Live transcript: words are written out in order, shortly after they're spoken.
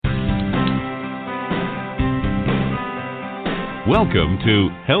Welcome to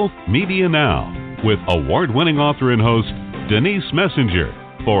Health Media Now with award-winning author and host Denise Messenger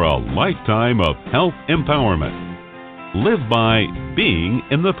for a lifetime of health empowerment. Live by being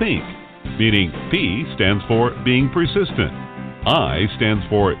in the pink, meaning P stands for being persistent, I stands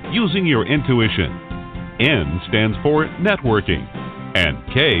for using your intuition, N stands for networking, and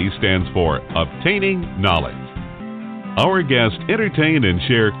K stands for obtaining knowledge. Our guests entertain and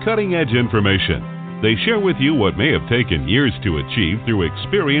share cutting-edge information. They share with you what may have taken years to achieve through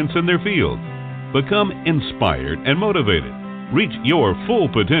experience in their field. Become inspired and motivated. Reach your full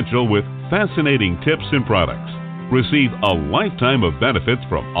potential with fascinating tips and products. Receive a lifetime of benefits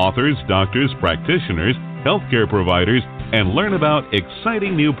from authors, doctors, practitioners, healthcare providers, and learn about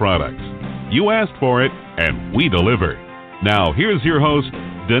exciting new products. You asked for it, and we deliver. Now, here's your host,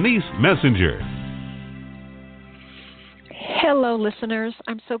 Denise Messenger. Hello, listeners.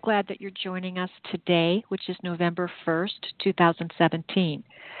 I'm so glad that you're joining us today, which is November 1st, 2017.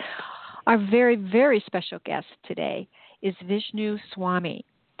 Our very, very special guest today is Vishnu Swami,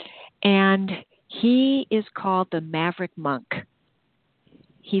 and he is called the Maverick Monk.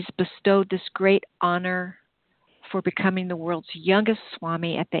 He's bestowed this great honor for becoming the world's youngest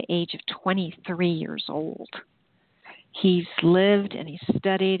Swami at the age of 23 years old. He's lived and he's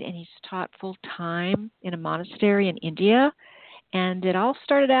studied and he's taught full-time in a monastery in India, and it all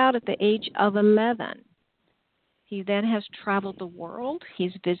started out at the age of 11. He then has traveled the world.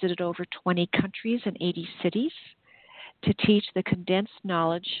 He's visited over 20 countries and 80 cities to teach the condensed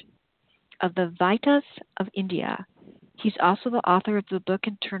knowledge of the Vedas of India. He's also the author of the book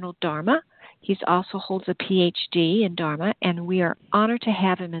Internal Dharma. He also holds a PhD in Dharma, and we are honored to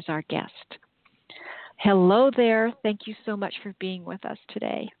have him as our guest. Hello there. Thank you so much for being with us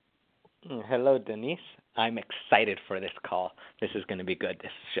today. Hello, Denise. I'm excited for this call. This is going to be good,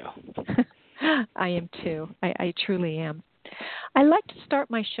 this show. I am too. I truly am. I like to start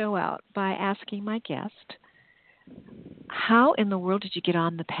my show out by asking my guest, how in the world did you get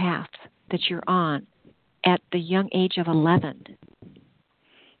on the path that you're on at the young age of 11?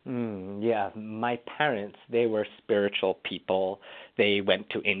 Yeah, my parents, they were spiritual people. They went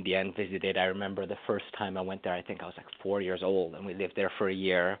to India and visited. I remember the first time I went there, I think I was like 4 years old, and we lived there for a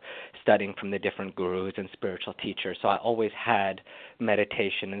year studying from the different gurus and spiritual teachers. So I always had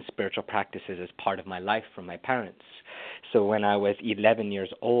meditation and spiritual practices as part of my life from my parents. So when I was 11 years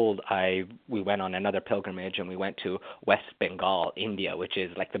old, we went on another pilgrimage, and we went to West Bengal, India, which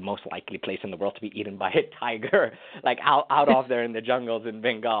is like the most likely place in the world to be eaten by a tiger, like out off there in the jungles in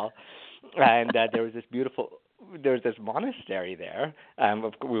Bengal. And there was this monastery there.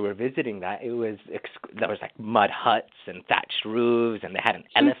 We were visiting that. There was like mud huts and thatched roofs, and they had an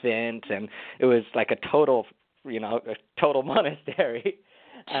elephant, and it was like a total monastery.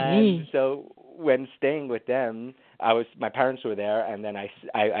 And so when staying with them, my parents were there, and then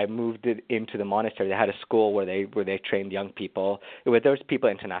I moved it into the monastery. They had a school where they trained young people. There was people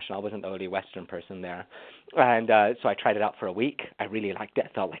international. I wasn't the only Western person there, and so I tried it out for a week. I really liked it.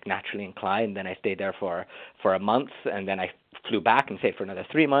 I felt like naturally inclined. Then I stayed there for a month, and then I flew back and stayed for another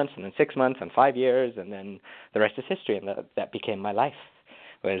 3 months, and then 6 months, and 5 years, and then the rest is history. And that became my life.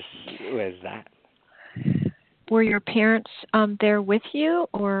 Was that. Were your parents there with you,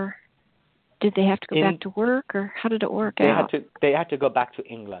 or did they have to go back to work, or how did it work out? They had to go back to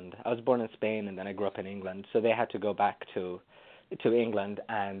England. I was born in Spain, and then I grew up in England, so they had to go back to England.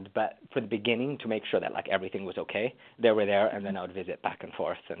 But for the beginning, to make sure that like everything was okay, they were there, and then I would visit back and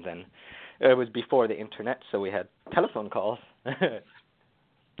forth. And then it was before the internet, so we had telephone calls.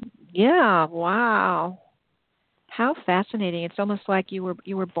 Yeah, wow, how fascinating! It's almost like you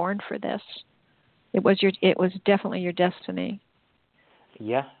were born for this. It was definitely your destiny.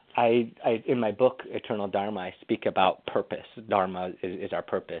 Yeah. I in my book, Eternal Dharma, I speak about purpose. Dharma is our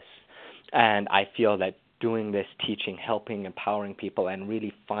purpose. And I feel that doing this teaching, helping, empowering people, and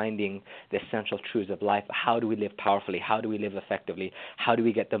really finding the essential truths of life, how do we live powerfully? How do we live effectively? How do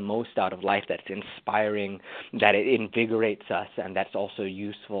we get the most out of life that's inspiring, that it invigorates us, and that's also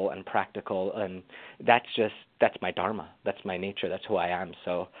useful and practical? And that's my Dharma. That's my nature. That's who I am.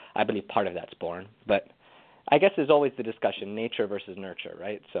 So I believe part of that's born. But I guess there's always the discussion, nature versus nurture,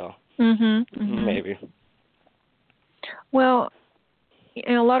 right? So maybe. Well,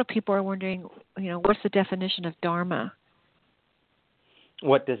 a lot of people are wondering, what's the definition of Dharma?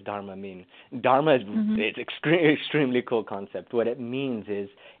 What does Dharma mean? Dharma is extremely cool concept. What it means is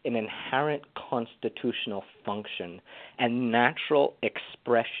an inherent constitutional function and natural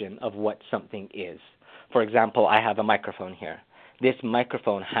expression of what something is. For example, I have a microphone here. This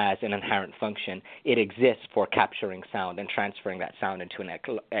microphone has an inherent function. It exists for capturing sound and transferring that sound into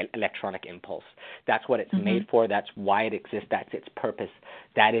an electronic impulse. That's what it's made for. That's why it exists. That's its purpose.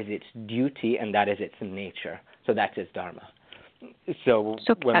 That is its duty, and that is its nature. So that's its dharma. So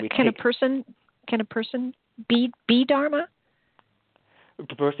when can a person be dharma?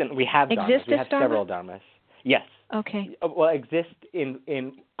 We have dharmas. We have several dharmas. Yes. Okay. Well, exist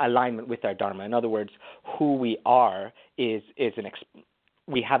in alignment with our dharma. In other words, who we are is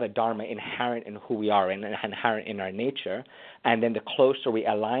we have a dharma inherent in who we are and inherent in our nature. And then the closer we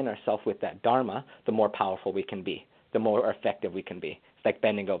align ourselves with that dharma, the more powerful we can be, the more effective we can be. It's like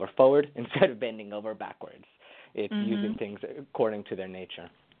bending over forward instead of bending over backwards. It's using things according to their nature.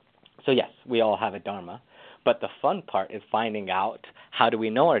 So yes, we all have a dharma. But the fun part is finding out, how do we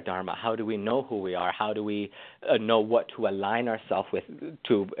know our dharma? How do we know who we are? How do we know what to align ourselves with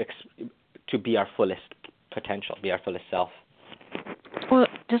to be our fullest potential, be our fullest self? Well,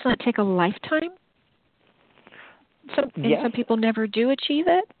 doesn't it take a lifetime? Some people never do achieve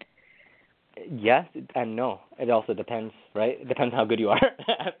it? Yes and no. It also depends, right? It depends how good you are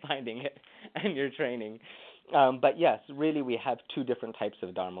at finding it and your training. But yes, really we have two different types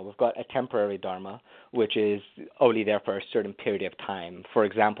of dharma. We've got a temporary dharma, which is only there for a certain period of time. For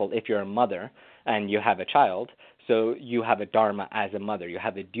example, if you're a mother and you have a child, so you have a dharma as a mother. You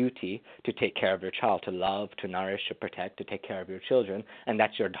have a duty to take care of your child, to love, to nourish, to protect, to take care of your children, and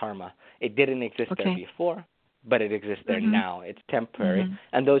that's your dharma. It didn't exist there before, but it exists there now. It's temporary,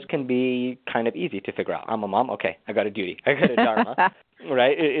 and those can be kind of easy to figure out. I'm a mom, okay, I got a duty, I got a dharma,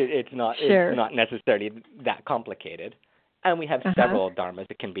 right? It's not necessarily that complicated. And we have several dharmas.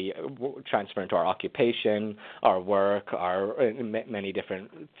 It can be transferred into our occupation, our work, our many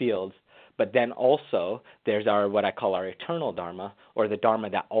different fields. But then also there's what I call our eternal dharma, or the dharma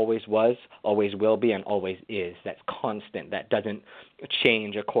that always was, always will be, and always is. That's constant, that doesn't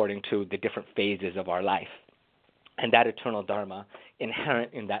change according to the different phases of our life. And that eternal dharma,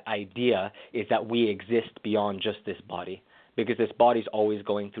 inherent in that idea, is that we exist beyond just this body, because this body's always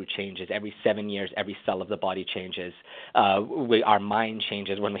going through changes. Every 7 years, every cell of the body changes. Our mind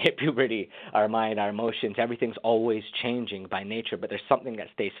changes when we hit puberty. Our mind, our emotions, everything's always changing by nature, but there's something that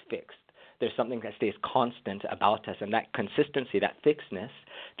stays fixed. There's something that stays constant about us, and that consistency, that fixedness,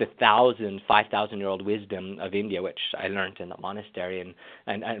 the 5,000-year-old wisdom of India, which I learned in the monastery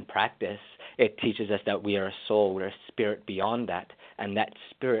and practice, it teaches us that we are a soul, we're a spirit beyond that, and that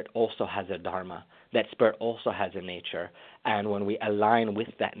spirit also has a dharma. That spirit also has a nature, and when we align with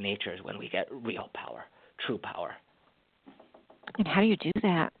that nature is when we get real power, true power. And how do you do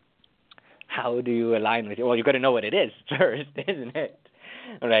that? How do you align with it? Well, you've got to know what it is first, isn't it?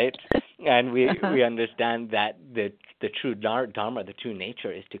 Right? And we understand that the true dharma, the true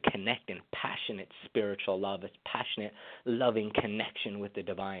nature, is to connect in passionate spiritual love, it's passionate, loving connection with the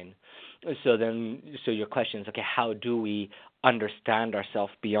divine. So your question is, okay, how do we understand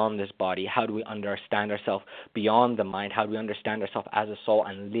ourselves beyond this body? How do we understand ourselves beyond the mind? How do we understand ourselves as a soul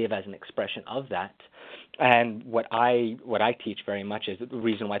and live as an expression of that? And what I teach very much is the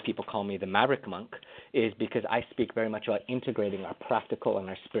reason why people call me the Maverick Monk is because I speak very much about integrating our practical and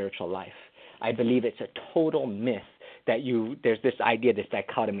our spiritual life. I believe it's a total myth that there's this idea, this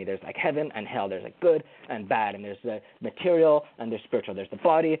dichotomy. There's like heaven and hell. There's like good and bad, and there's the material and there's spiritual. There's the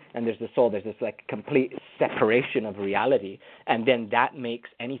body and there's the soul. There's this like complete separation of reality, and then that makes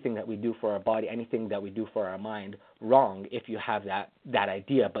anything that we do for our body, anything that we do for our mind, wrong if you have that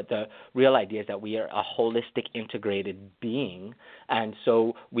idea. But the real idea is that we are a holistic, integrated being, and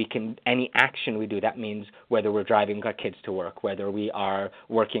so any action we do, that means whether we're driving our kids to work, whether we are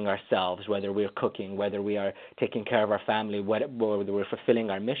working ourselves, whether we're cooking, whether we are taking care of our family, whether we're fulfilling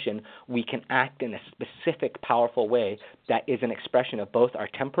our mission, we can act in a specific, powerful way that is an expression of both our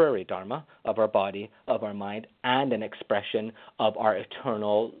temporary dharma, of our body, of our mind, and an expression of our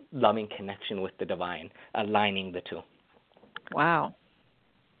eternal loving connection with the divine, aligning the two. Wow.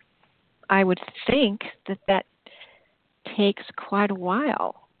 I would think that takes quite a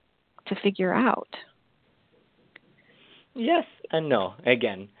while to figure out. Yes and no.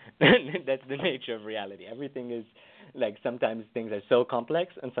 Again, that's the nature of reality. Everything is like, sometimes things are so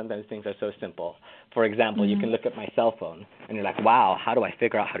complex and sometimes things are so simple. For example, you can look at my cell phone and you're like, wow, how do I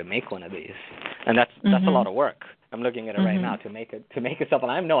figure out how to make one of these? And that's a lot of work. I'm looking at it right now to make a cell phone.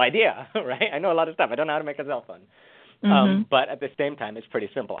 I have no idea, right? I know a lot of stuff. I don't know how to make a cell phone. But at the same time, it's pretty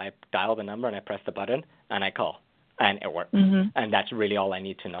simple. I dial the number and I press the button and I call. and it works. And that's really all I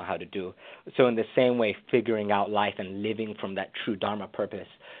need to know how to do. So in the same way, figuring out life and living from that true Dharma purpose,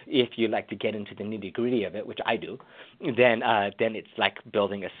 if you like to get into the nitty-gritty of it, which I do, then it's like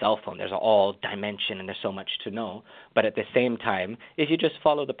building a cell phone. There's all dimension and there's so much to know. But at the same time, if you just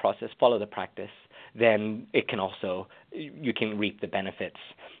follow the process, follow the practice, then it can also, you can reap the benefits.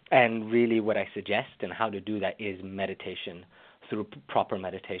 And really what I suggest and how to do that is meditation through proper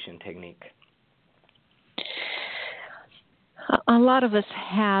meditation technique. A lot of us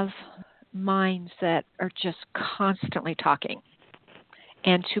have minds that are just constantly talking.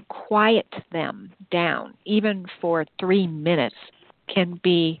 And to quiet them down, even for 3 minutes, can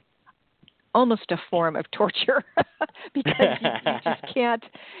be almost a form of torture because you just can't.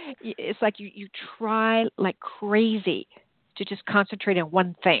 It's like you try like crazy to just concentrate on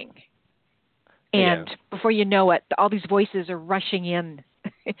one thing. And before you know it, all these voices are rushing in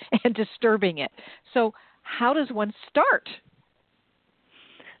and disturbing it. So how does one start?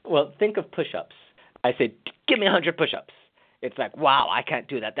 Well, think of push-ups. I say, give me 100 push-ups. It's like, wow, I can't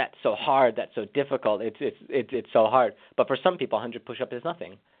do that. That's so hard. That's so difficult. It's so hard. But for some people, 100 push-ups is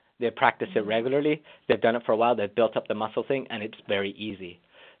nothing. They practice it regularly. They've done it for a while. They've built up the muscle thing, and it's very easy.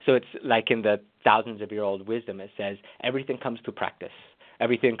 So it's like in the thousands of year old wisdom, it says everything comes through practice.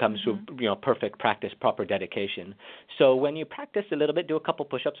 Everything comes through, perfect practice, proper dedication. So when you practice a little bit, do a couple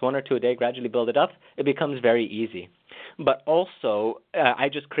push-ups, 1 or 2 a day, gradually build it up, it becomes very easy. But also, I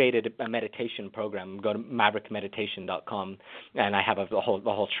just created a meditation program. Go to maverickmeditation.com, and I have the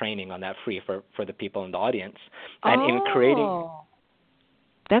whole training on that free for the people in the audience. And in creating,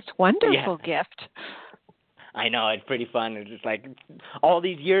 that's wonderful gift. I know, it's pretty fun. It's just like all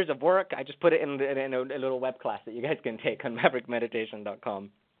these years of work, I just put it in a little web class that you guys can take on maverickmeditation.com.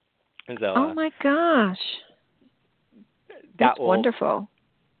 So, oh my gosh. That's wonderful.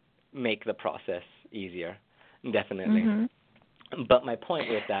 Make the process easier, definitely. But my point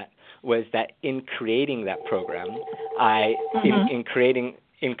with that was that in creating that program,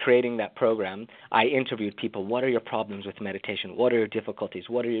 in creating that program, I interviewed people. What are your problems with meditation? What are your difficulties?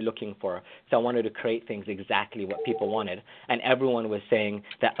 What are you looking for? So I wanted to create things exactly what people wanted. And everyone was saying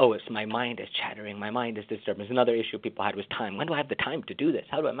that, it's my mind is chattering. My mind is disturbed. There's another issue people had was time. When do I have the time to do this?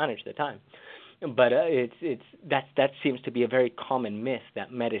 How do I manage the time? But that seems to be a very common myth,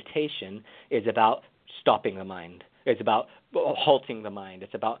 that meditation is about stopping the mind. It's about halting the mind.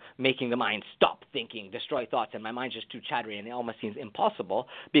 It's about making the mind stop thinking, destroy thoughts, and my mind's just too chattery, and it almost seems impossible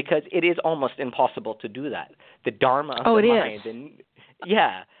because it is almost impossible to do that. The Dharma of the mind. And,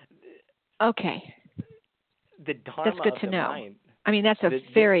 okay. The Dharma that's good of to the know. mind. I mean, that's a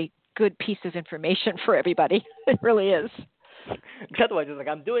very good piece of information for everybody. It really is. Otherwise, it's like,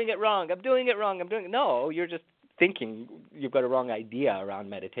 I'm doing it wrong. No, you're just thinking you've got a wrong idea around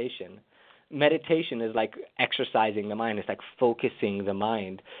meditation. Meditation is like exercising the mind. It's like focusing the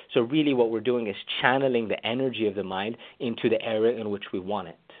mind. So really what we're doing is channeling the energy of the mind into the area in which we want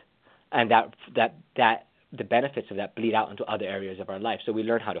it. And that the benefits of that bleed out into other areas of our life. So we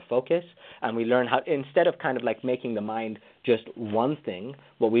learn how to focus, and we learn how, instead of kind of like making the mind just one thing,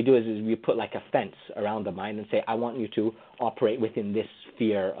 what we do is we put like a fence around the mind and say, I want you to operate within this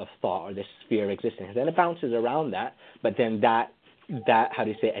sphere of thought or this sphere of existence. Then it bounces around that, but then that how do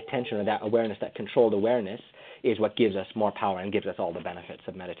you say, attention, or that awareness, that controlled awareness, is what gives us more power and gives us all the benefits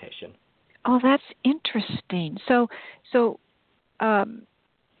of meditation. Oh, that's interesting. So,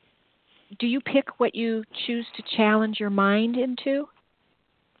 do you pick what you choose to challenge your mind into?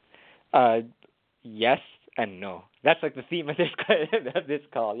 Yes and no. That's like the theme of this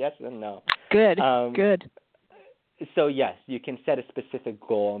call. Yes and no. Good. Good. So yes, you can set a specific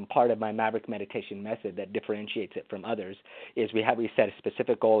goal, and part of my Maverick meditation method that differentiates it from others is we set a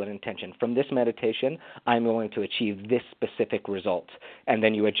specific goal and intention. From this meditation, I'm going to achieve this specific result, and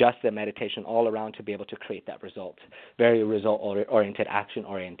then you adjust the meditation all around to be able to create that result. Very result-oriented,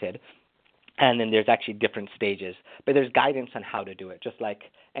 action-oriented. And then there's actually different stages, but there's guidance on how to do it, just like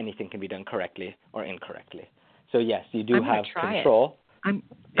anything can be done correctly or incorrectly. So yes, you do have control. I'm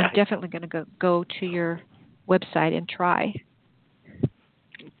definitely going to go to your website and try.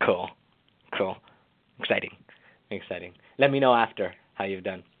 Cool. Exciting. Let me know after how you've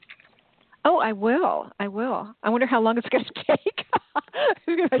done. Oh, I will. I wonder how long it's going to take.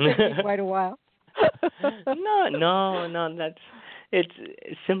 It's going to take me quite a while. No, it's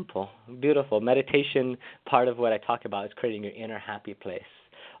simple, beautiful. Meditation, part of what I talk about is creating your inner happy place.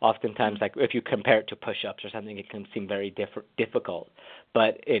 Oftentimes, like if you compare it to push-ups or something, it can seem very difficult.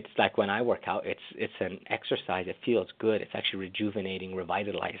 But it's like when I work out, it's an exercise. It feels good. It's actually rejuvenating,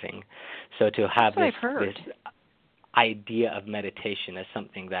 revitalizing. So to have this idea of meditation as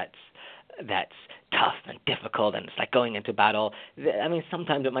something that's that's tough and difficult, and it's like going into battle. I mean,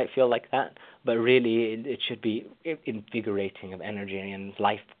 sometimes it might feel like that, but really it should be invigorating of energy and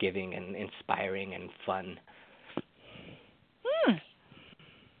life-giving and inspiring and fun.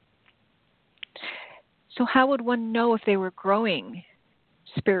 So how would one know if they were growing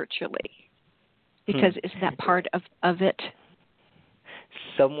spiritually? Because isn't that part of it?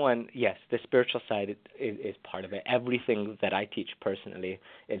 Yes, the spiritual side is part of it. Everything that I teach personally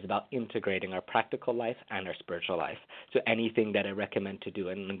is about integrating our practical life and our spiritual life. So anything that I recommend to do,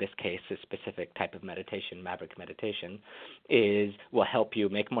 and in this case, a specific type of meditation, Maverick meditation, will help you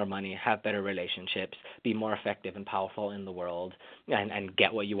make more money, have better relationships, be more effective and powerful in the world, and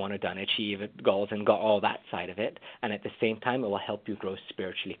get what you want to done, achieve goals, and got all that side of it. And at the same time, it will help you grow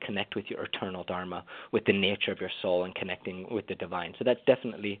spiritually, connect with your eternal Dharma, with the nature of your soul, and connecting with the divine. So that's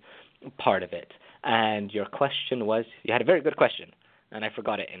definitely part of it. And your question was, you had a very good question, and I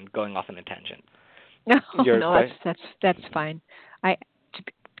forgot it in going off on a tangent. No, that's fine.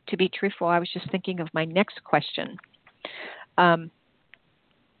 To be truthful, I was just thinking of my next question.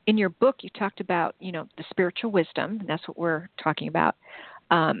 In your book, you talked about, the spiritual wisdom, and that's what we're talking about.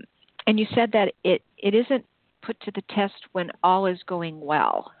 And you said that it isn't put to the test when all is going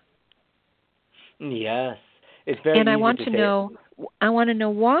well. Yes, it's very. And easy I want to know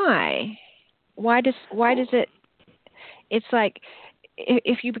why. Why does it? It's like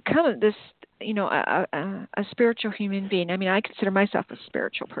if you become this, a spiritual human being. I mean, I consider myself a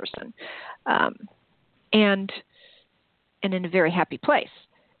spiritual person, and in a very happy place.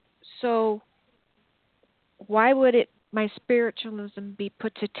 So why would my spiritualism be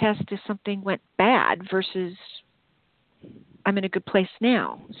put to test if something went bad versus I'm in a good place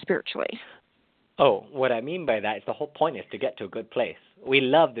now spiritually? Oh, what I mean by that is the whole point is to get to a good place. We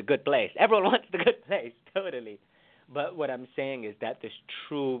love the good place. Everyone wants the good place, totally. But what I'm saying is that this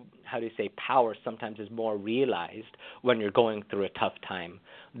true, power sometimes is more realized when you're going through a tough time.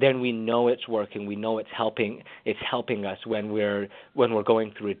 Then we know it's working. We know it's helping us when we're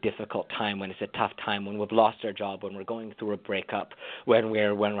going through a difficult time, when it's a tough time, when we've lost our job, when we're going through a breakup, when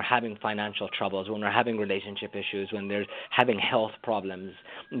we're having financial troubles, when we're having relationship issues, when there's having health problems.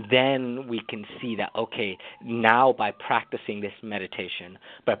 Then we can see that, okay, now by practicing this meditation,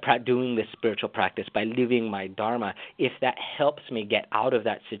 by doing this spiritual practice, by living my Dharma, if that helps me get out of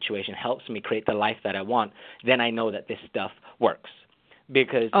that situation, helps me create the life that I want, then I know that this stuff works.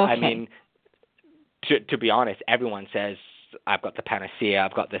 Because, I mean, to be honest, everyone says, I've got the panacea,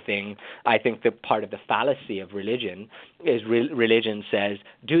 I've got the thing. I think the part of the fallacy of religion is religion says,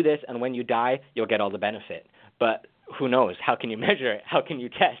 do this, and when you die, you'll get all the benefit. But who knows? How can you measure it? How can you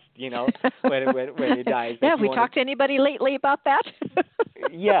test, when you die? Yeah, have we talked to anybody lately about that?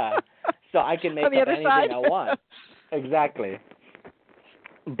 Yeah. So I can make up anything I want. Exactly.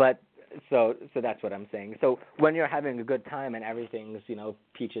 But so that's what I'm saying. So when you're having a good time and everything's,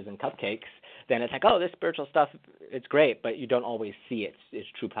 peaches and cupcakes, then it's like, oh, this spiritual stuff, it's great, but you don't always see its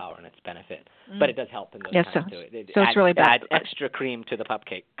true power and its benefit. But it does help in those times too. So it's really about add extra cream to the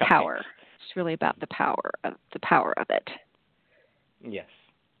cupcake. Power. It's really about the power of it. Yes.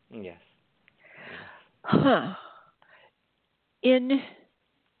 Huh. In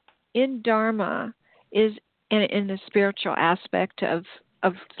Dharma is in the spiritual aspect of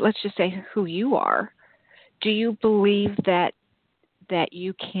let's just say who you are. Do you believe that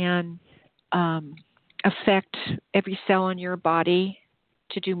you can affect every cell in your body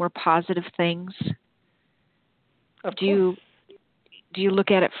to do more positive things? Do you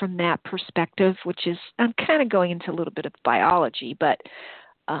look at it from that perspective, which is, I'm kind of going into a little bit of biology, but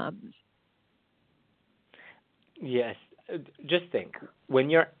yes. Just think, when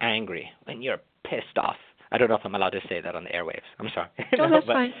you're angry, when you're pissed off, I don't know if I'm allowed to say that on the airwaves. I'm sorry. No, that's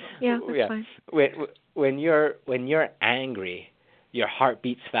fine. Yeah, that's fine. When you're angry, your heart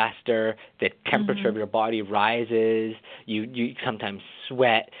beats faster, the temperature of your body rises, you sometimes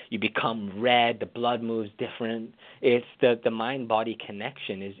sweat, you become red, the blood moves different. It's the mind-body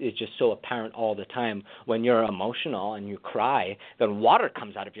connection is just so apparent all the time. When you're emotional and you cry, then water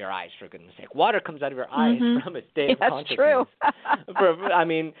comes out of your eyes, for goodness sake. Water comes out of your eyes from a state of consciousness. That's true. I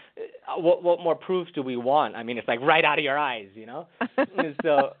mean, what more proof do we want? I mean, it's like right out of your eyes,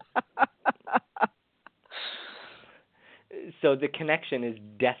 So the connection is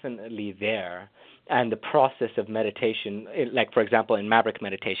definitely there, and the process of meditation, like for example in Maverick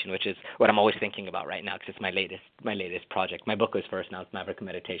meditation, which is what I'm always thinking about right now because it's my latest project. My book was first, now it's Maverick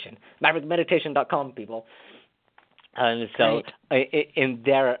Meditation. MaverickMeditation.com, people. And so in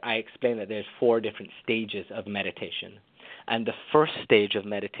there I explain that there's 4 different stages of meditation. And the first stage of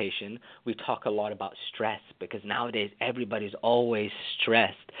meditation, we talk a lot about stress, because nowadays everybody's always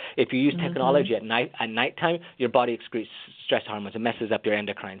stressed. If you use technology at nighttime, your body excretes stress hormones. It messes up your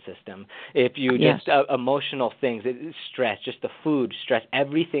endocrine system. If you just emotional things, stress, just the food, stress,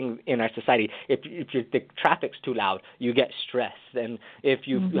 everything in our society. If the traffic's too loud, you get stressed. And if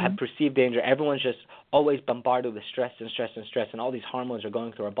you have perceived danger, everyone's just always bombarded with stress and stress and stress, and all these hormones are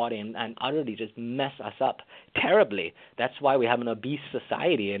going through our body and utterly just mess us up terribly. That's why we have an obese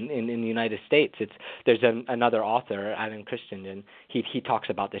society in the United States. There's another author, Alan Christian, and he talks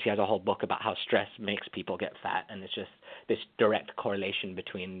about this. He has a whole book about how stress makes people get fat, and it's just this direct correlation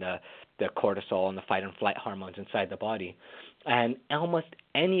between the cortisol and the fight and flight hormones inside the body. And almost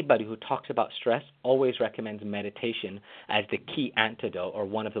anybody who talks about stress always recommends meditation as the key antidote, or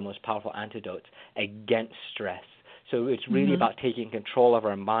one of the most powerful antidotes against stress. So it's really about taking control of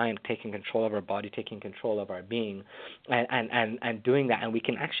our mind, taking control of our body, taking control of our being, and doing that. And we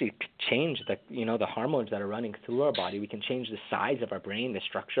can actually change the hormones that are running through our body. We can change the size of our brain, the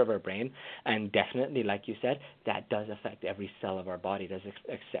structure of our brain, and definitely, like you said, that does affect every cell of our body. Does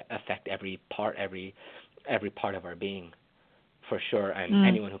affect every part of our being, for sure. And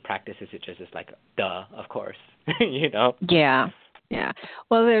anyone who practices it just is like, duh, of course, Yeah.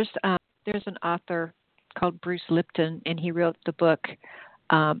 Well, there's an author called Bruce Lipton, and he wrote the book,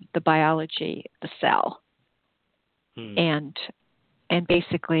 The Biology of the Cell. And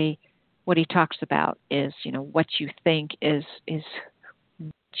basically what he talks about is, what you think is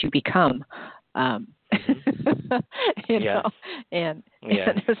what you become. And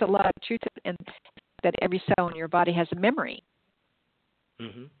there's a lot of truth in that. Every cell in your body has a memory.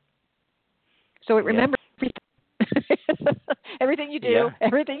 So it remembers everything. Everything you do,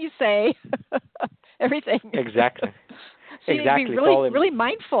 everything you say, everything. Exactly. So you need to be really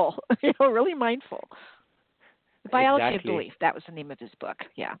mindful. Really mindful. The Biology of Belief. That was the name of his book.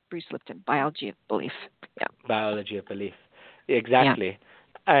 Yeah, Bruce Lipton. Biology of Belief. Yeah. Biology of Belief. Exactly.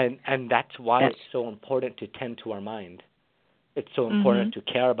 Yeah. And that's why it's so important to tend to our mind. It's so important to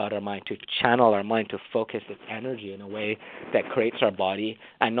care about our mind, to channel our mind, to focus its energy in a way that creates our body,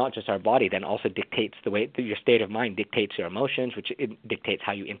 and not just our body, then also dictates the way your state of mind dictates your emotions, which it dictates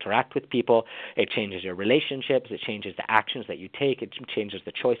how you interact with people. It changes your relationships. It changes the actions that you take. It changes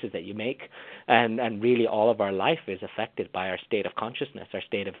the choices that you make, and really all of our life is affected by our state of consciousness, our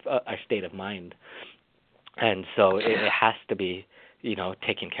state of mind, and so it has to be,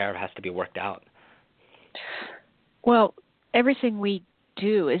 taken care of, has to be worked out. Well, everything we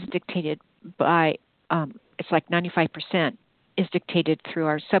do is dictated by, it's like 95% is dictated through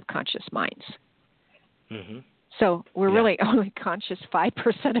our subconscious minds. So we're really only conscious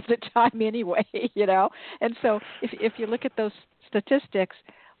 5% of the time anyway, And so if you look at those statistics,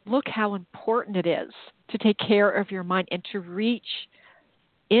 look how important it is to take care of your mind and to reach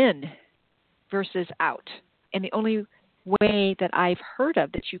in versus out. And the only way that I've heard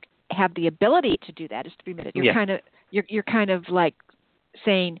of that you have the ability to do that is to be meditative. You're kind of like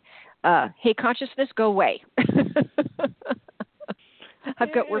saying, hey, consciousness, go away.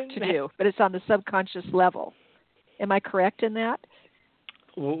 I've got work to do, but it's on the subconscious level. Am I correct in that?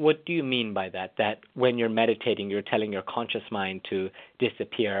 What do you mean by that? That when you're meditating, you're telling your conscious mind to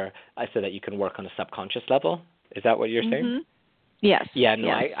disappear so that you can work on a subconscious level? Is that what you're saying? Yes. Yeah, no,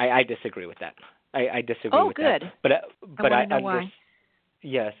 yes. I disagree with that. I disagree with good. that. But I know why.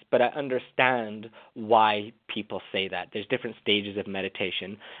 Yes, but I understand why people say that. There's different stages of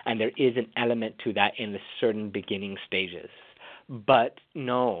meditation, and there is an element to that in the certain beginning stages. But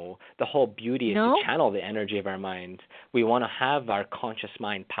no, the whole beauty is to channel the energy of our mind. We want to have our conscious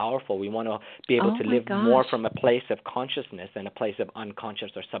mind powerful. We want to be able to live more from a place of consciousness than a place of unconscious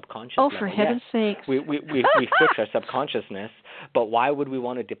or subconscious level. For heaven's sake. We fix our subconsciousness, but why would we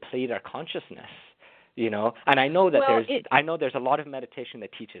want to deplete our consciousness? And I know that there's a lot of meditation that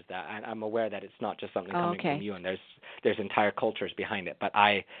teaches that, and I'm aware that it's not just something coming from you, and there's entire cultures behind it. But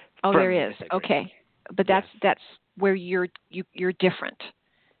I there is disagree. Okay, but that's where you're different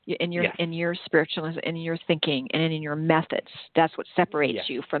in your spiritualism, in your thinking, and in your methods. That's what separates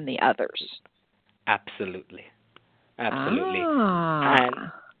you from the others. Absolutely.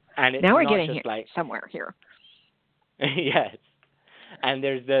 Ah. And it's now we're not getting just here, somewhere here. Yes. And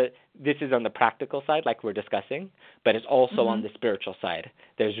this is on the practical side, like we're discussing, but it's also on the spiritual side.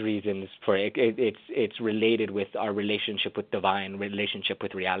 There's reasons for it. It's related with our relationship with divine, relationship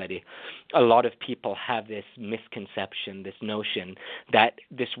with reality. A lot of people have this misconception, this notion that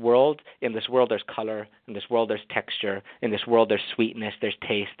in this world there's color, in this world there's texture, in this world there's sweetness, there's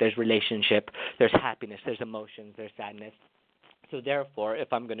taste, there's relationship, there's happiness, there's emotions, there's sadness. So therefore,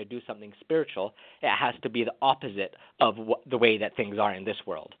 if I'm going to do something spiritual, it has to be the opposite of the way that things are in this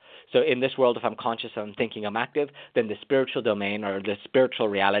world. So in this world, if I'm conscious, I'm thinking, I'm active, then the spiritual domain or the spiritual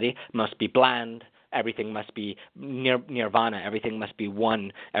reality must be bland. Everything must be nirvana. Everything must be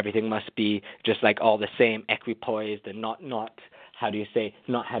one. Everything must be just like all the same, equipoised, and not not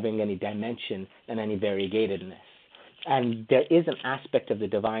having any dimension and any variegatedness. And there is an aspect of the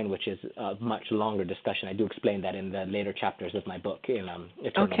divine which is a much longer discussion. I do explain that in the later chapters of my book in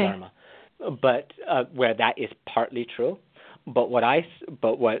Eternal Dharma, but where that is partly true. But what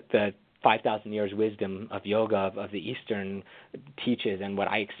the 5,000 years wisdom of yoga of the Eastern teaches, and what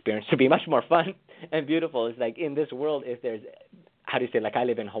I experience to be much more fun and beautiful, is like in this world, if there's like I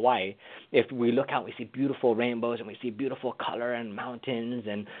live in Hawaii, if we look out, we see beautiful rainbows and we see beautiful color and mountains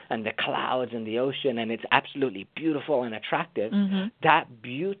and the clouds and the ocean, and it's absolutely beautiful and attractive. Mm-hmm. That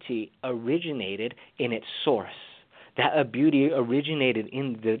beauty originated in its source. That beauty originated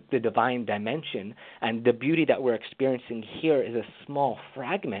in the divine dimension, and the beauty that we're experiencing here is a small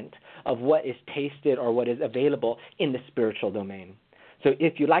fragment of what is tasted or what is available in the spiritual domain. So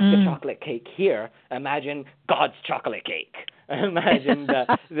if you like the chocolate cake here, imagine God's chocolate cake. Imagine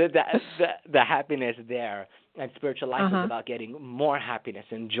the happiness there. And spiritual life is about getting more happiness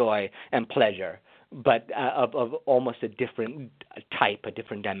and joy and pleasure, but of almost a different type, a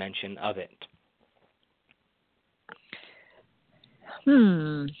different dimension of it.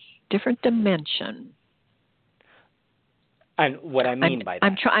 Different dimension. And what I mean by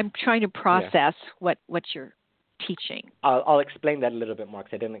that, I'm trying to process what you're teaching. I'll explain that a little bit more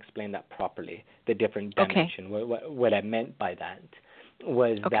because I didn't explain that properly. The different dimension. What I meant by that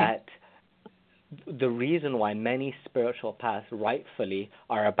was that the reason why many spiritual paths rightfully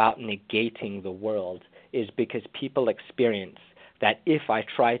are about negating the world is because people experience that if I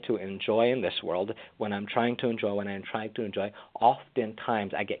try to enjoy in this world, when I'm trying to enjoy,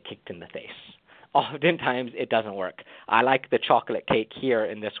 oftentimes I get kicked in the face. Oftentimes it doesn't work. I like the chocolate cake here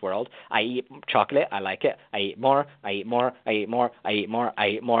in this world. I eat chocolate. I like it. I eat more.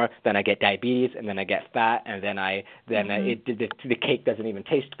 Then I get diabetes, and then I get fat, and then the cake doesn't even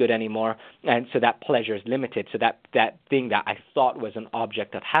taste good anymore. And so that pleasure is limited. So that thing that I thought was an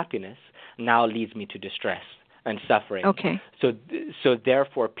object of happiness now leads me to distress and suffering. So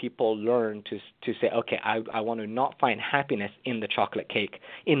therefore people learn to say, okay, I want to not find happiness in the chocolate cake,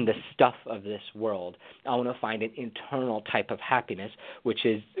 in the stuff of this world. I want to find an internal type of happiness which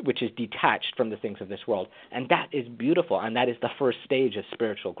is detached from the things of this world. And that is beautiful, and that is the first stage of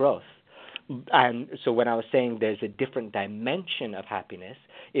spiritual growth. And so when I was saying there's a different dimension of happiness,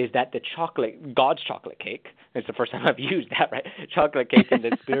 is that God's chocolate cake, it's the first time I've used that, right? Chocolate cake in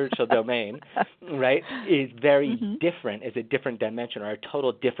the spiritual domain, right, is very different, is a different dimension or a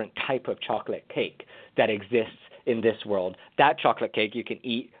total different type of chocolate cake that exists in this world. That chocolate cake you can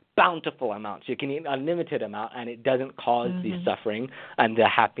eat bountiful amounts. You can eat an unlimited amount, and it doesn't cause the suffering, and the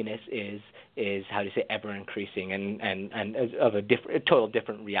happiness is ever increasing and of a total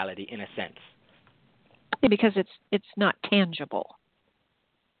different reality in a sense. Because it's not tangible.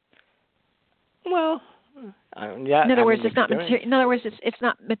 Well, in other words, it's not. In other words, it's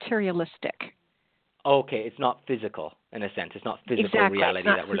not materialistic. Okay, it's not physical in a sense. It's not physical reality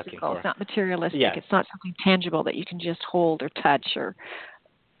that we're looking for. It's not materialistic. Yes. It's not something tangible that you can just hold or touch or.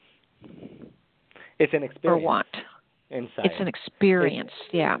 It's an experience. Or want. Inside. It's an experience,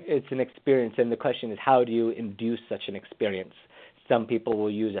 It's an experience, and the question is, how do you induce such an experience? Some people will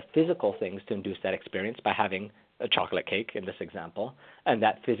use physical things to induce that experience by having a chocolate cake in this example, and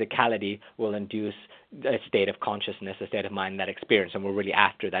that physicality will induce a state of consciousness, a state of mind, that experience, and we're really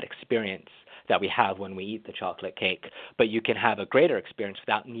after that experience that we have when we eat the chocolate cake. But you can have a greater experience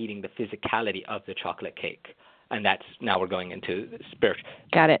without needing the physicality of the chocolate cake, and now we're going into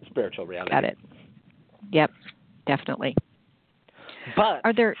spiritual reality. Got it. Yep, definitely. But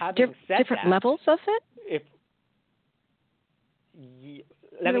are there different levels of it?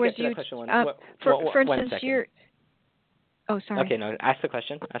 Let me get to that question for instance, second. you're. Oh, sorry. Okay, no. Ask the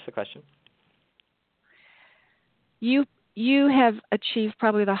question. You have achieved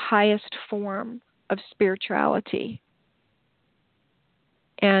probably the highest form of spirituality,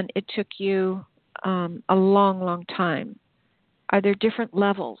 and it took you a long, long time. Are there different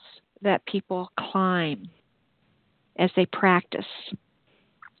levels that people climb as they practice?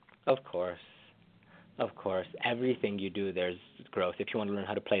 Of course. Everything you do, there's growth. If you want to learn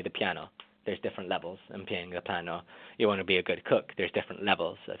how to play the piano, there's different levels in playing the piano. You want to be a good cook, there's different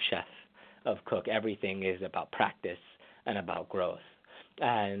levels of chef, of cook. Everything is about practice and about growth.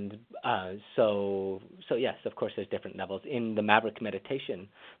 And so yes, of course, there's different levels. In the Maverick meditation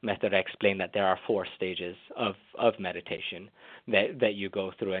method, I explain that there are 4 stages of meditation that you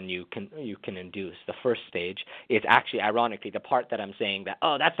go through and you can induce. The first stage is actually, ironically, the part that I'm saying that,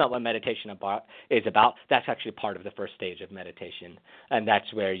 oh, that's not what meditation is about, that's actually part of the first stage of meditation. And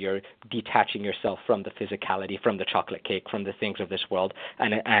that's where you're detaching yourself from the physicality, from the chocolate cake, from the things of this world,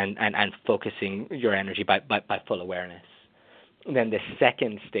 and focusing your energy by full awareness. Then the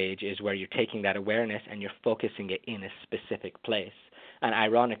second stage is where you're taking that awareness and you're focusing it in a specific place. And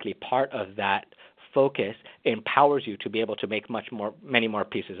ironically, part of that focus empowers you to be able to make many more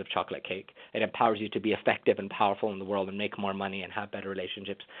pieces of chocolate cake. It empowers you to be effective and powerful in the world and make more money and have better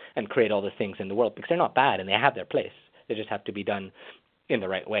relationships and create all the things in the world, because they're not bad and they have their place. They just have to be done in the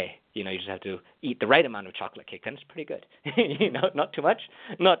right way. You just have to eat the right amount of chocolate cake, and it's pretty good. Not too much,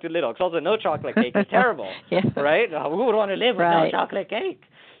 not too little. Because also, no chocolate cake is terrible, right? Who would want to live with no chocolate cake,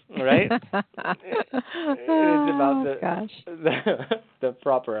 right? It's about the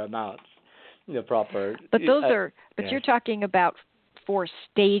proper amounts, the proper. But those are. But you're talking about 4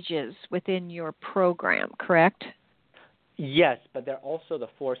 stages within your program, correct? Yes, but they're also the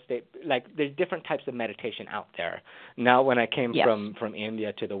 4 state. Like, there's different types of meditation out there. Now, when I came from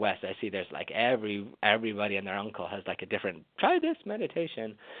India to the West, I see there's like everybody and their uncle has like a different, try this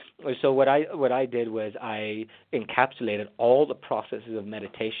meditation. So what I did was I encapsulated all the processes of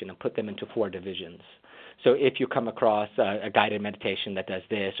meditation and put them into 4 divisions. So if you come across a guided meditation that does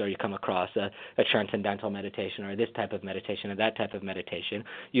this, or you come across a transcendental meditation, or this type of meditation, or that type of meditation,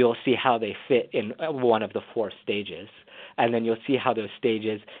 you'll see how they fit in one of the 4 stages. And then you'll see how those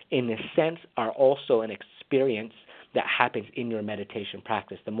stages, in a sense, are also an experience that happens in your meditation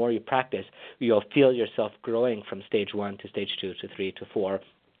practice. The more you practice, you'll feel yourself growing from stage 1 to stage 2 to 3 to 4,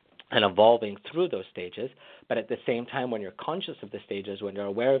 and evolving through those stages. But at the same time, when you're conscious of the stages, when you're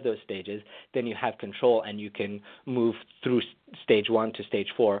aware of those stages, then you have control and you can move through stage 1 to stage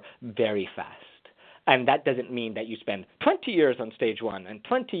 4 very fast. And that doesn't mean that you spend 20 years on stage 1 and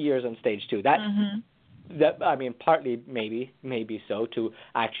 20 years on stage 2. That I mean, partly maybe so, to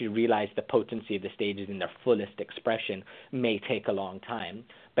actually realize the potency of the stages in their fullest expression may take a long time.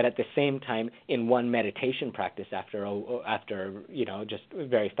 But at the same time, in one meditation practice, after just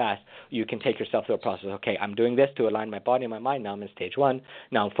very fast, you can take yourself through a process. Okay, I'm doing this to align my body and my mind. Now I'm in stage 1.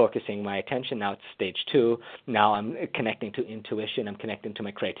 Now I'm focusing my attention. Now it's stage 2. Now I'm connecting to intuition. I'm connecting to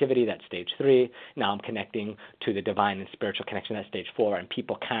my creativity. That's stage 3. Now I'm connecting to the divine and spiritual connection. That's stage 4. And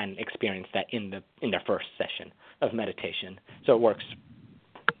people can experience that in their first session of meditation. So it works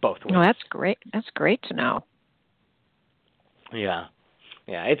both ways. Oh, that's great. That's great to know. Yeah.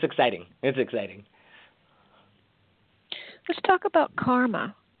 Yeah, it's exciting. It's exciting. Let's talk about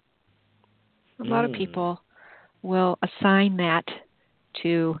karma. A lot of people will assign that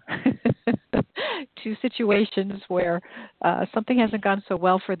to to situations where something hasn't gone so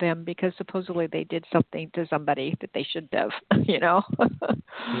well for them because supposedly they did something to somebody that they shouldn't have,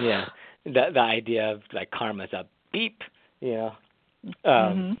 Yeah. The idea of like karma's a beep, Yes.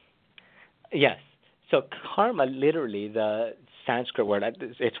 So karma, literally, the Sanskrit word,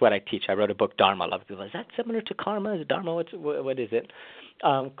 it's what I teach. I wrote a book, Dharma. A lot of people, is that similar to karma? Is Dharma, what is it?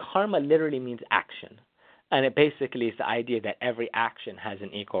 Karma literally means action. And it basically is the idea that every action has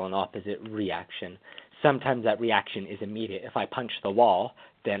an equal and opposite reaction. Sometimes that reaction is immediate. If I punch the wall,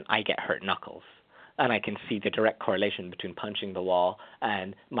 then I get hurt knuckles. And I can see the direct correlation between punching the wall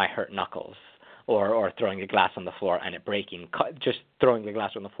and my hurt knuckles. Or throwing a glass on the floor and it breaking. Just throwing the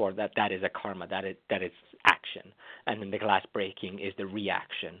glass on the floor, that is a karma, that is action. And then the glass breaking is the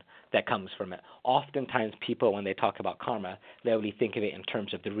reaction that comes from it. Oftentimes people, when they talk about karma, they only think of it in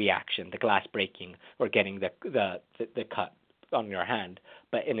terms of the reaction, the glass breaking or getting the cut on your hand.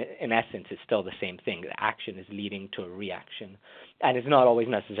 But in essence, it's still the same thing. The action is leading to a reaction. And it's not always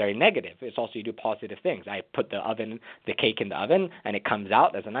necessarily negative. It's also you do positive things. I put the cake in the oven, and it comes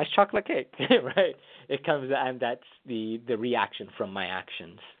out as a nice chocolate cake, right? It comes, and that's the reaction from my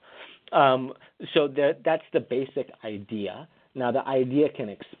actions. So that's the basic idea. Now, the idea can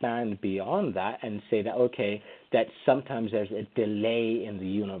expand beyond that and say that, okay, that sometimes there's a delay in the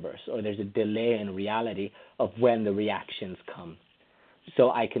universe, or there's a delay in reality of when the reactions come.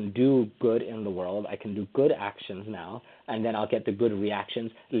 So I can do good in the world, I can do good actions now, and then I'll get the good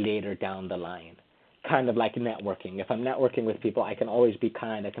reactions later down the line. Kind of like networking. If I'm networking with people, I can always be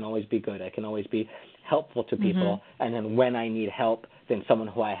kind, I can always be good, I can always be helpful to people, and then when I need help, then someone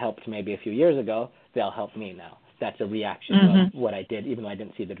who I helped maybe a few years ago, they'll help me now. That's a reaction of what I did, even though I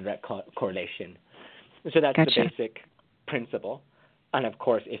didn't see the direct correlation. So that's the basic principle. And of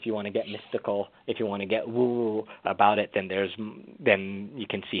course, if you want to get mystical, if you want to get woo about it, then you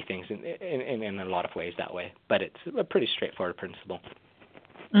can see things in a lot of ways that way. But it's a pretty straightforward principle.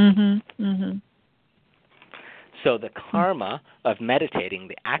 So the karma of meditating,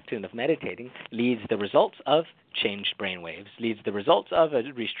 the action of meditating, leads the results of changed brain waves, leads the results of a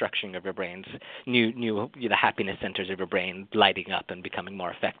restructuring of your brains, the happiness centers of your brain lighting up and becoming more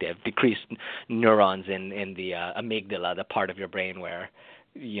effective, decreased neurons in the amygdala, the part of your brain where,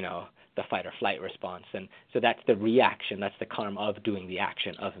 the fight or flight response. And so that's the reaction, that's the karma of doing the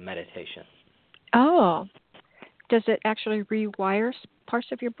action of meditation. Oh, does it actually rewire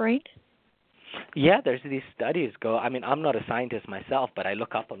parts of your brain? Yeah, there's these studies I'm not a scientist myself, but I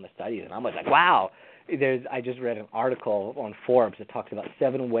look up on the studies and I'm like, wow. I just read an article on Forbes that talks about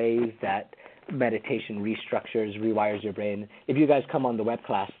 7 ways that meditation restructures, rewires your brain. If you guys come on the web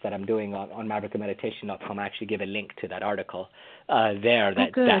class that I'm doing on maverickmeditation.com, I actually give a link to that article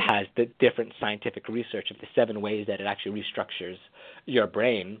that has the different scientific research of the 7 ways that it actually restructures your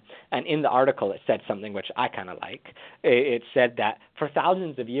brain. And in the article, it said something which I kind of like. It said that for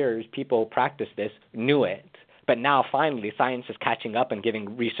thousands of years, people practiced this, knew it, but now finally science is catching up and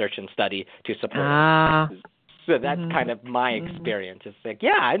giving research and study to support it. So that's kind of my experience. It's like,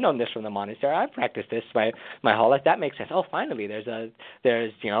 yeah, I've known this from the monastery. I've practiced this my whole life. That makes sense. Oh, finally, there's a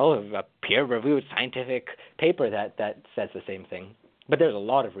peer-reviewed scientific paper that says the same thing. But there's a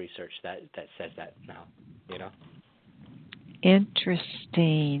lot of research that says that now.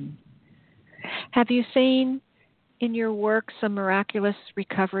 Interesting. Have you seen in your work some miraculous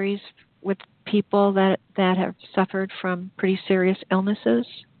recoveries with people that have suffered from pretty serious illnesses?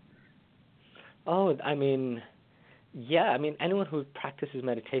 Oh, yeah. Anyone who practices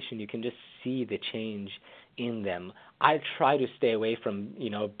meditation, you can just see the change in them. I try to stay away from,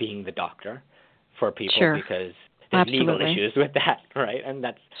 being the doctor for people because there's legal issues with that, right? And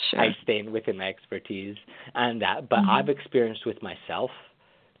that's I stay within my expertise and that. But I've experienced with myself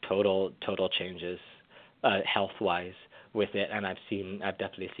total changes, health-wise with it, and I've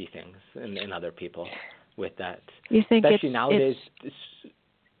definitely see things in other people with that. You think especially nowadays.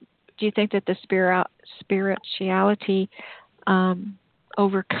 Do you think that the spirituality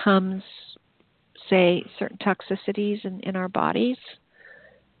overcomes, say, certain toxicities in our bodies?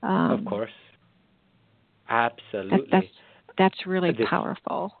 Of course. Absolutely. That's really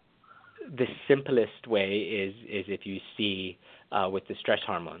powerful. The simplest way is if you see with the stress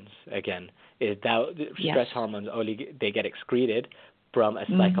hormones, again, stress hormones they get excreted from a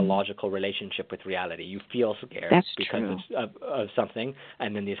psychological relationship with reality. You feel scared because of something,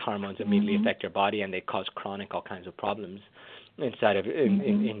 and then these hormones immediately affect your body, and they cause chronic all kinds of problems inside of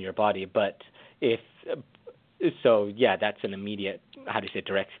in your body. But that's an immediate,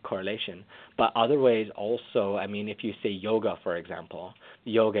 direct correlation. But other ways also, if you say yoga, for example,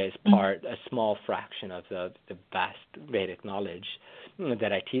 yoga is a small fraction of the vast Vedic knowledge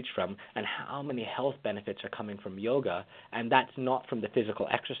that I teach from, and how many health benefits are coming from yoga, and that's not from the physical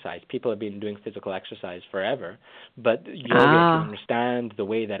exercise. People have been doing physical exercise forever, but yoga, if you understand the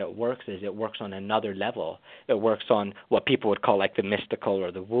way that it works, is it works on another level. It works on what people would call like the mystical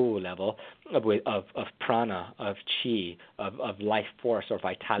or the woo level of prana, of chi, of life force or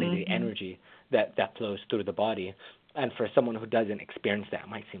vitality, energy that flows through the body. And for someone who doesn't experience that, it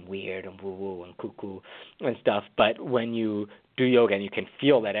might seem weird and woo-woo and cuckoo and stuff. But when you do yoga and you can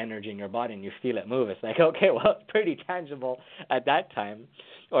feel that energy in your body and you feel it move, it's like, okay, well, it's pretty tangible at that time.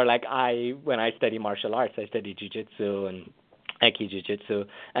 Or like when I study martial arts, I study jiu-jitsu and Aiki jiu-jitsu,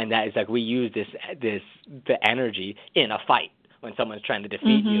 and that is like we use the energy in a fight when someone's trying to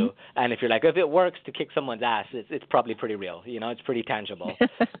defeat you. And if it works to kick someone's ass, it's probably pretty real. It's pretty tangible.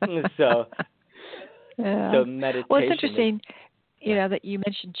 So meditation. Well, it's interesting, that you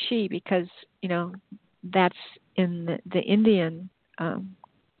mentioned chi because, that's in the Indian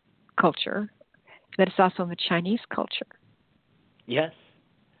culture, but it's also in the Chinese culture. Yes.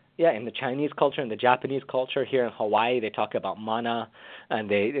 Yeah, in the Chinese culture, in the Japanese culture, here in Hawaii, they talk about mana,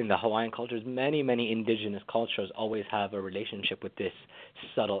 and in the Hawaiian cultures, many, many indigenous cultures always have a relationship with this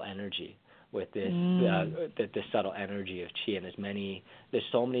subtle energy, with this the subtle energy of chi, and there's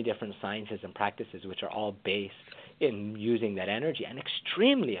so many different sciences and practices which are all based in using that energy and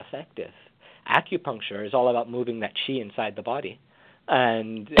extremely effective. Acupuncture is all about moving that chi inside the body,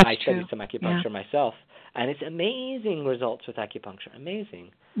 and I studied some acupuncture myself, and it's amazing results with acupuncture.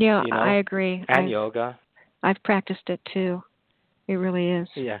 Amazing. Yeah, I agree. And yoga. I've practiced it too. It really is.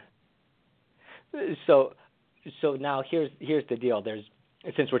 Yeah. So now here's the deal.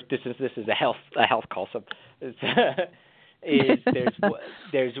 Since this is a health call, so is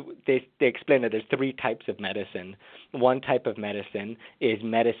they explain that there's three types of medicine. One type of medicine is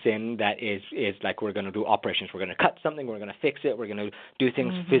medicine that is like we're going to do operations. We're going to cut something. We're going to fix it. We're going to do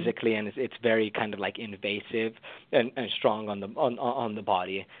things physically, and it's very kind of like invasive and strong on the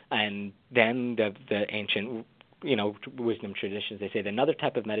body. And then the ancient wisdom traditions, they say that another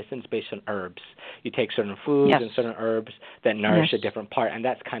type of medicine is based on herbs. You take certain foods and certain herbs that nourish a different part, and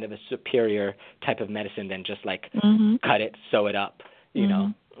that's kind of a superior type of medicine than just like cut it, sew it up, you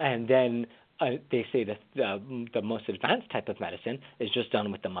know. And then they say that the most advanced type of medicine is just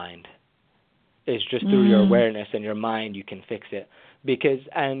done with the mind. It's just through your awareness and your mind you can fix it.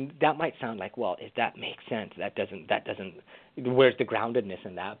 And that might sound like, well, if that makes sense, that doesn't, where's the groundedness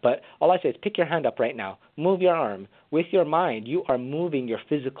in that? But all I say is pick your hand up right now, move your arm. With your mind, you are moving your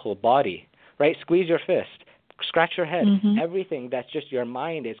physical body, right? Squeeze your fist, scratch your head. Everything that's just your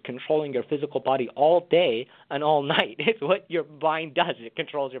mind is controlling your physical body all day and all night. It's what your mind does. It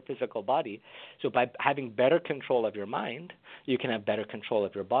controls your physical body. So by having better control of your mind, you can have better control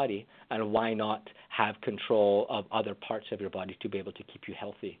of your body. And why not have control of other parts of your body to be able to keep you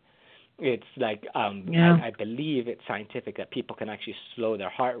healthy? It's like I believe it's scientific that people can actually slow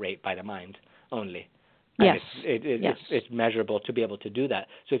their heart rate by the mind only. And it's measurable to be able to do that.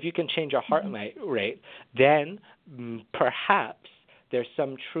 So if you can change your heart rate, then perhaps there's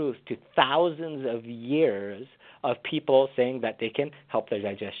some truth to thousands of years of people saying that they can help their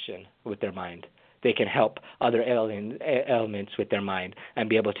digestion with their mind. They can help other ailments with their mind and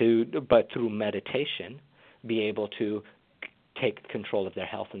be able to, but through meditation, be able to take control of their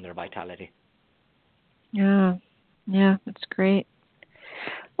health and their vitality. Yeah, that's great.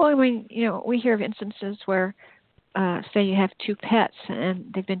 Well, I mean, we hear of instances where, say you have two pets and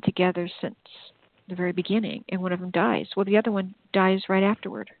they've been together since the very beginning, and one of them dies. Well, the other one dies right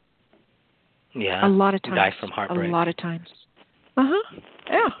afterward. Yeah. A lot of times. Die from heartbreak. A lot of times.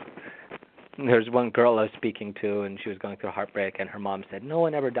 Yeah. There's one girl I was speaking to, and she was going through heartbreak, and her mom said, no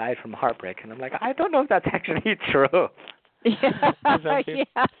one ever died from heartbreak. And I'm like, I don't know if that's actually true.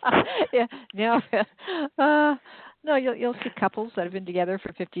 No, you'll see couples that have been together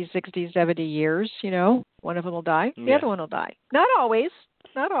for 50, 60, 70 years, one of them will die, the other one will die. Not always,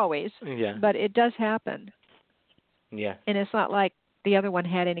 but it does happen. Yeah. And it's not like the other one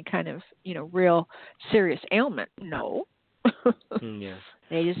had any kind of, real serious ailment. No.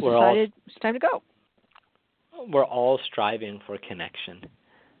 They just decided it's time to go. We're all striving for connection.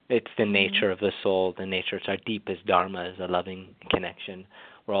 It's the nature of the soul, it's our deepest Dharma is a loving connection.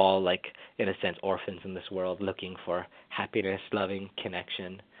 We're all, like, in a sense, orphans in this world looking for happiness, loving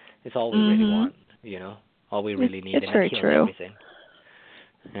connection. It's all we really want, all we really need. It's very true. Everything.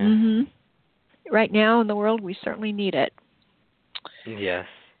 Yeah. Right now in the world, we certainly need it. Yes.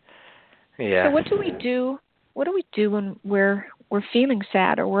 Yeah. So what do we do? What do we do when we're feeling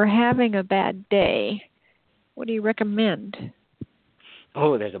sad or we're having a bad day? What do you recommend?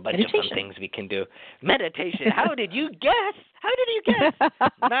 Oh, there's a bunch of fun things we can do. Meditation. How did you guess?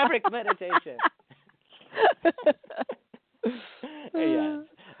 Maverick meditation. Yes.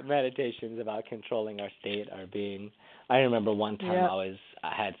 Meditation is about controlling our state, our being. I remember one time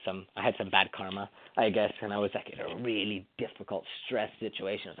I had some bad karma, I guess, and I was like in a really difficult stress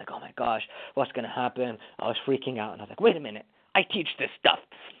situation. I was like, oh my gosh, what's going to happen? I was freaking out, and I was like, wait a minute, I teach this stuff.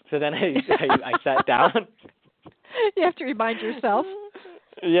 So then I sat down. You have to remind yourself.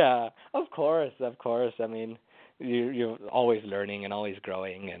 Yeah, of course. I mean, you're always learning and always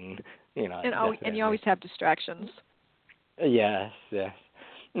growing, and and you always have distractions. Yes.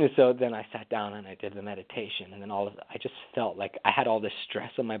 And so then I sat down and I did the meditation, and then I just felt like I had all this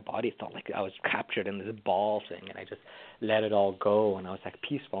stress on my body. It felt like I was captured in this ball thing, and I just let it all go, and I was like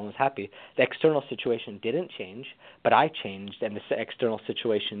peaceful and was happy. The external situation didn't change, but I changed, and the external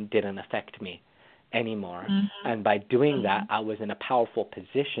situation didn't affect me anymore. And by doing that, I was in a powerful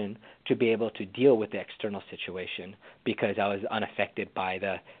position to be able to deal with the external situation because I was unaffected by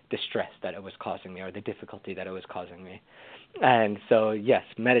the stress that it was causing me or the difficulty that it was causing me. And so, yes,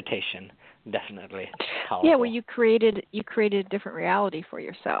 meditation, definitely powerful. Yeah, well, you created a different reality for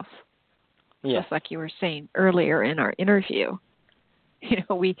yourself. Yes. Just like you were saying earlier in our interview.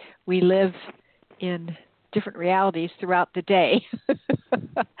 We live in different realities throughout the day.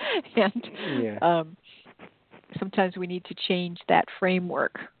 And sometimes we need to change that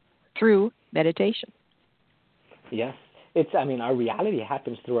framework through meditation. Yes. Our reality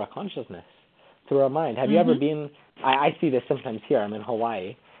happens through our consciousness, through our mind. Have you ever been, I see this sometimes here, I'm in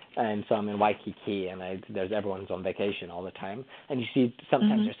Hawaii, And so I'm in Waikiki, and there's everyone's on vacation all the time. And you see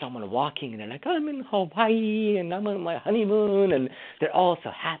sometimes there's someone walking, and they're like, I'm in Hawaii, and I'm on my honeymoon, and they're all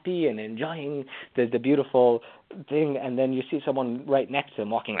so happy and enjoying the beautiful thing. And then you see someone right next to them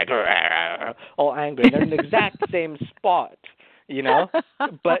walking like, all angry. They're in the exact same spot, you know,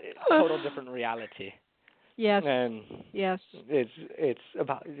 but total different reality. Yes. And yes. It's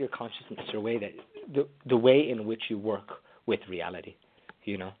about your consciousness, your way that the way in which you work with reality.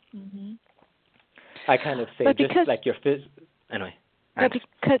 You know, I kind of say just like your anyway.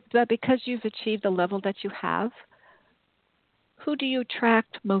 But because you've achieved the level that you have, who do you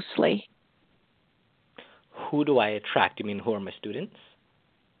attract mostly? Who do I attract? You mean who are my students?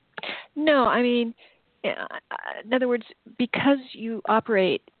 No, I mean, in other words, because you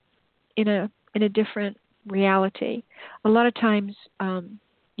operate in a different reality, a lot of times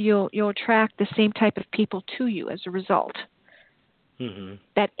you'll attract the same type of people to you as a result.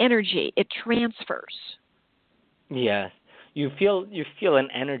 That energy, it transfers. Yes. You feel an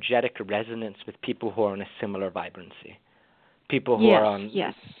energetic resonance with people who are in a similar vibrancy. People who are on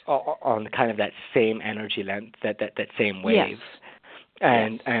kind of that same energy length, that same wave.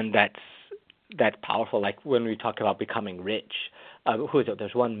 And that's powerful. Like when we talk about becoming rich, who is it?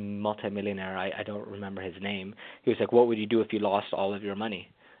 There's one multimillionaire, I don't remember his name. He was like, what would you do if you lost all of your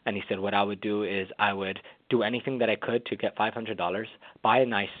money? And he said, what I would do is I would do anything that I could to get $500, buy a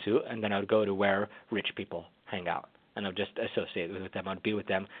nice suit, and then I would go to where rich people hang out. And I would just associate with them. I would be with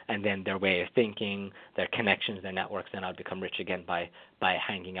them, and then their way of thinking, their connections, their networks, then I would become rich again by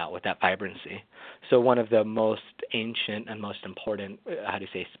hanging out with that vibrancy. So one of the most ancient and most important,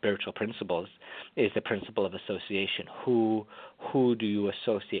 spiritual principles is the principle of association. Who do you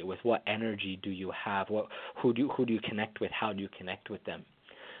associate with? What energy do you have? Who do you connect with? How do you connect with them?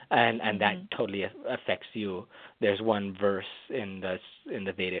 And that totally affects you. There's one verse in the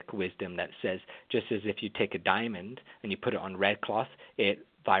Vedic wisdom that says, just as if you take a diamond and you put it on red cloth, it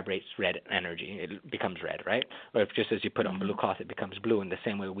vibrates red energy. It becomes red, right? Or if just as you put it on blue cloth, it becomes blue. In the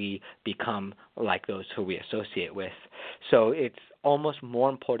same way, we become like those who we associate with. So it's almost more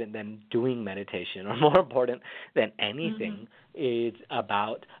important than doing meditation, or more important than anything, is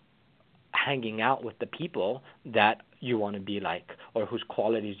about hanging out with the people that you want to be like, or whose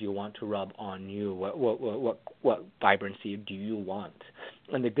qualities you want to rub on you. What vibrancy do you want?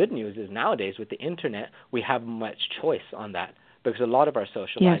 And the good news is nowadays with the internet, we have much choice on that, because a lot of our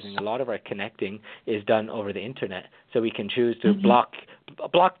socializing, a lot of our connecting is done over the internet. So we can choose to block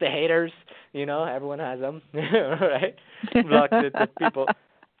the haters. You know, everyone has them, right? Block the people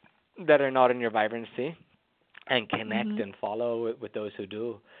that are not in your vibrancy, and connect and follow with those who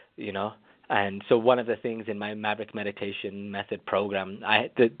do, you know. And so one of the things in my Maverick Meditation Method program,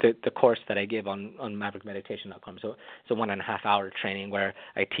 the course that I give on maverickmeditation.com, so it's a 1.5 hour training where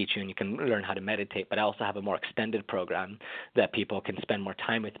I teach you and you can learn how to meditate, but I also have a more extended program that people can spend more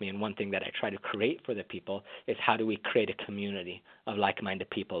time with me. And one thing that I try to create for the people is, how do we create a community of like-minded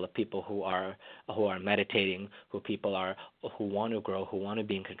people, of people who are meditating, who want to grow, who want to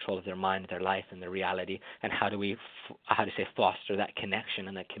be in control of their mind, their life, and their reality, and how do we foster that connection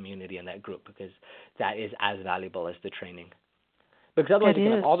and that community and that group, because that is as valuable as the training. Because otherwise you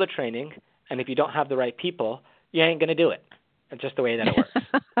can have all the training, and if you don't have the right people, you ain't going to do it. It's just the way that it works.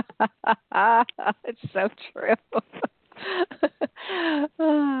 It's so true.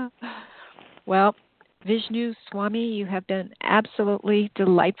 Well, Vishnu Swami, you have been absolutely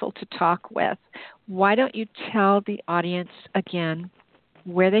delightful to talk with. Why don't you tell the audience again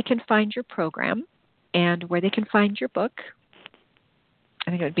where they can find your program and where they can find your book? I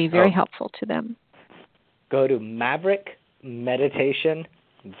think it would be very helpful to them. Go to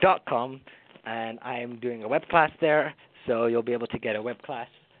maverickmeditation.com, and I am doing a web class there, so you'll be able to get a web class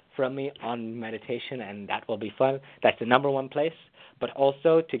from me on meditation, and that will be fun. That's the number one place. But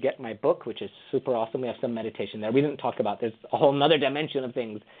also to get my book, which is super awesome. We have some meditation there. We didn't talk about, there's a whole other dimension of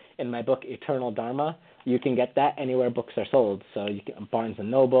things in my book, Eternal Dharma. You can get that anywhere books are sold. So you can Barnes &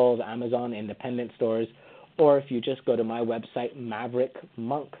 Noble, Amazon, independent stores. Or if you just go to my website,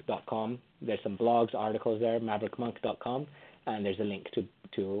 maverickmonk.com, there's some blogs, articles there, maverickmonk.com, and there's a link to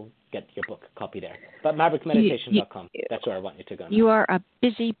get your book copy there. But maverickmeditation.com, that's where I want you to go now. You are a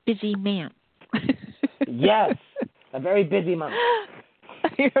busy, busy man. Yes, a very busy month.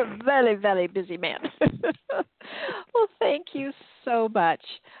 You're a very, very busy man. Well, thank you so much.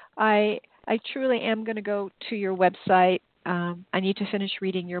 I truly am going to go to your website. I need to finish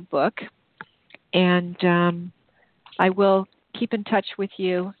reading your book. And I will keep in touch with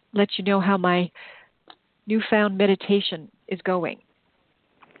you, let you know how my newfound meditation is going.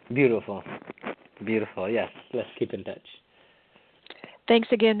 Beautiful. Beautiful. Yes, let's keep in touch. Thanks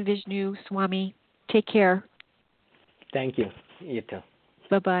again, Vishnu Swami. Take care. Thank you. You too.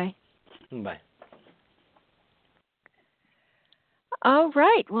 Bye-bye. Bye. All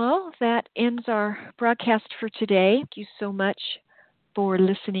right. Well, that ends our broadcast for today. Thank you so much for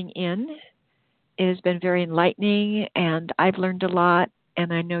listening in. It has been very enlightening, and I've learned a lot,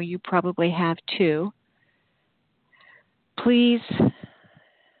 and I know you probably have too. Please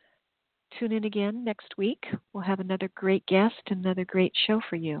tune in again next week. We'll have another great guest, another great show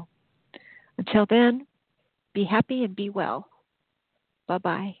for you. Until then, be happy and be well.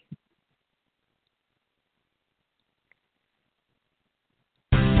 Bye-bye.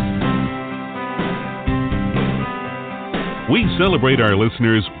 We celebrate our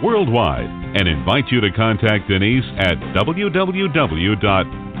listeners worldwide and invite you to contact Denise at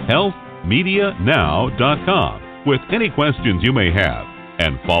www.healthmedianow.com with any questions you may have,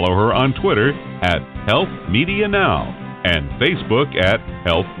 and follow her on Twitter at HealthMediaNow and Facebook at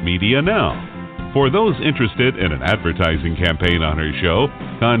HealthMediaNow. For those interested in an advertising campaign on her show,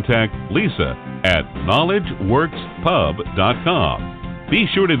 contact Lisa at KnowledgeWorksPub.com. Be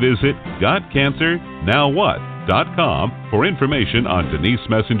sure to visit GotCancerNowWhat.com for information on Denise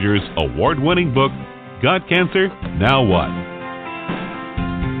Messenger's award-winning book, Got Cancer? Now What?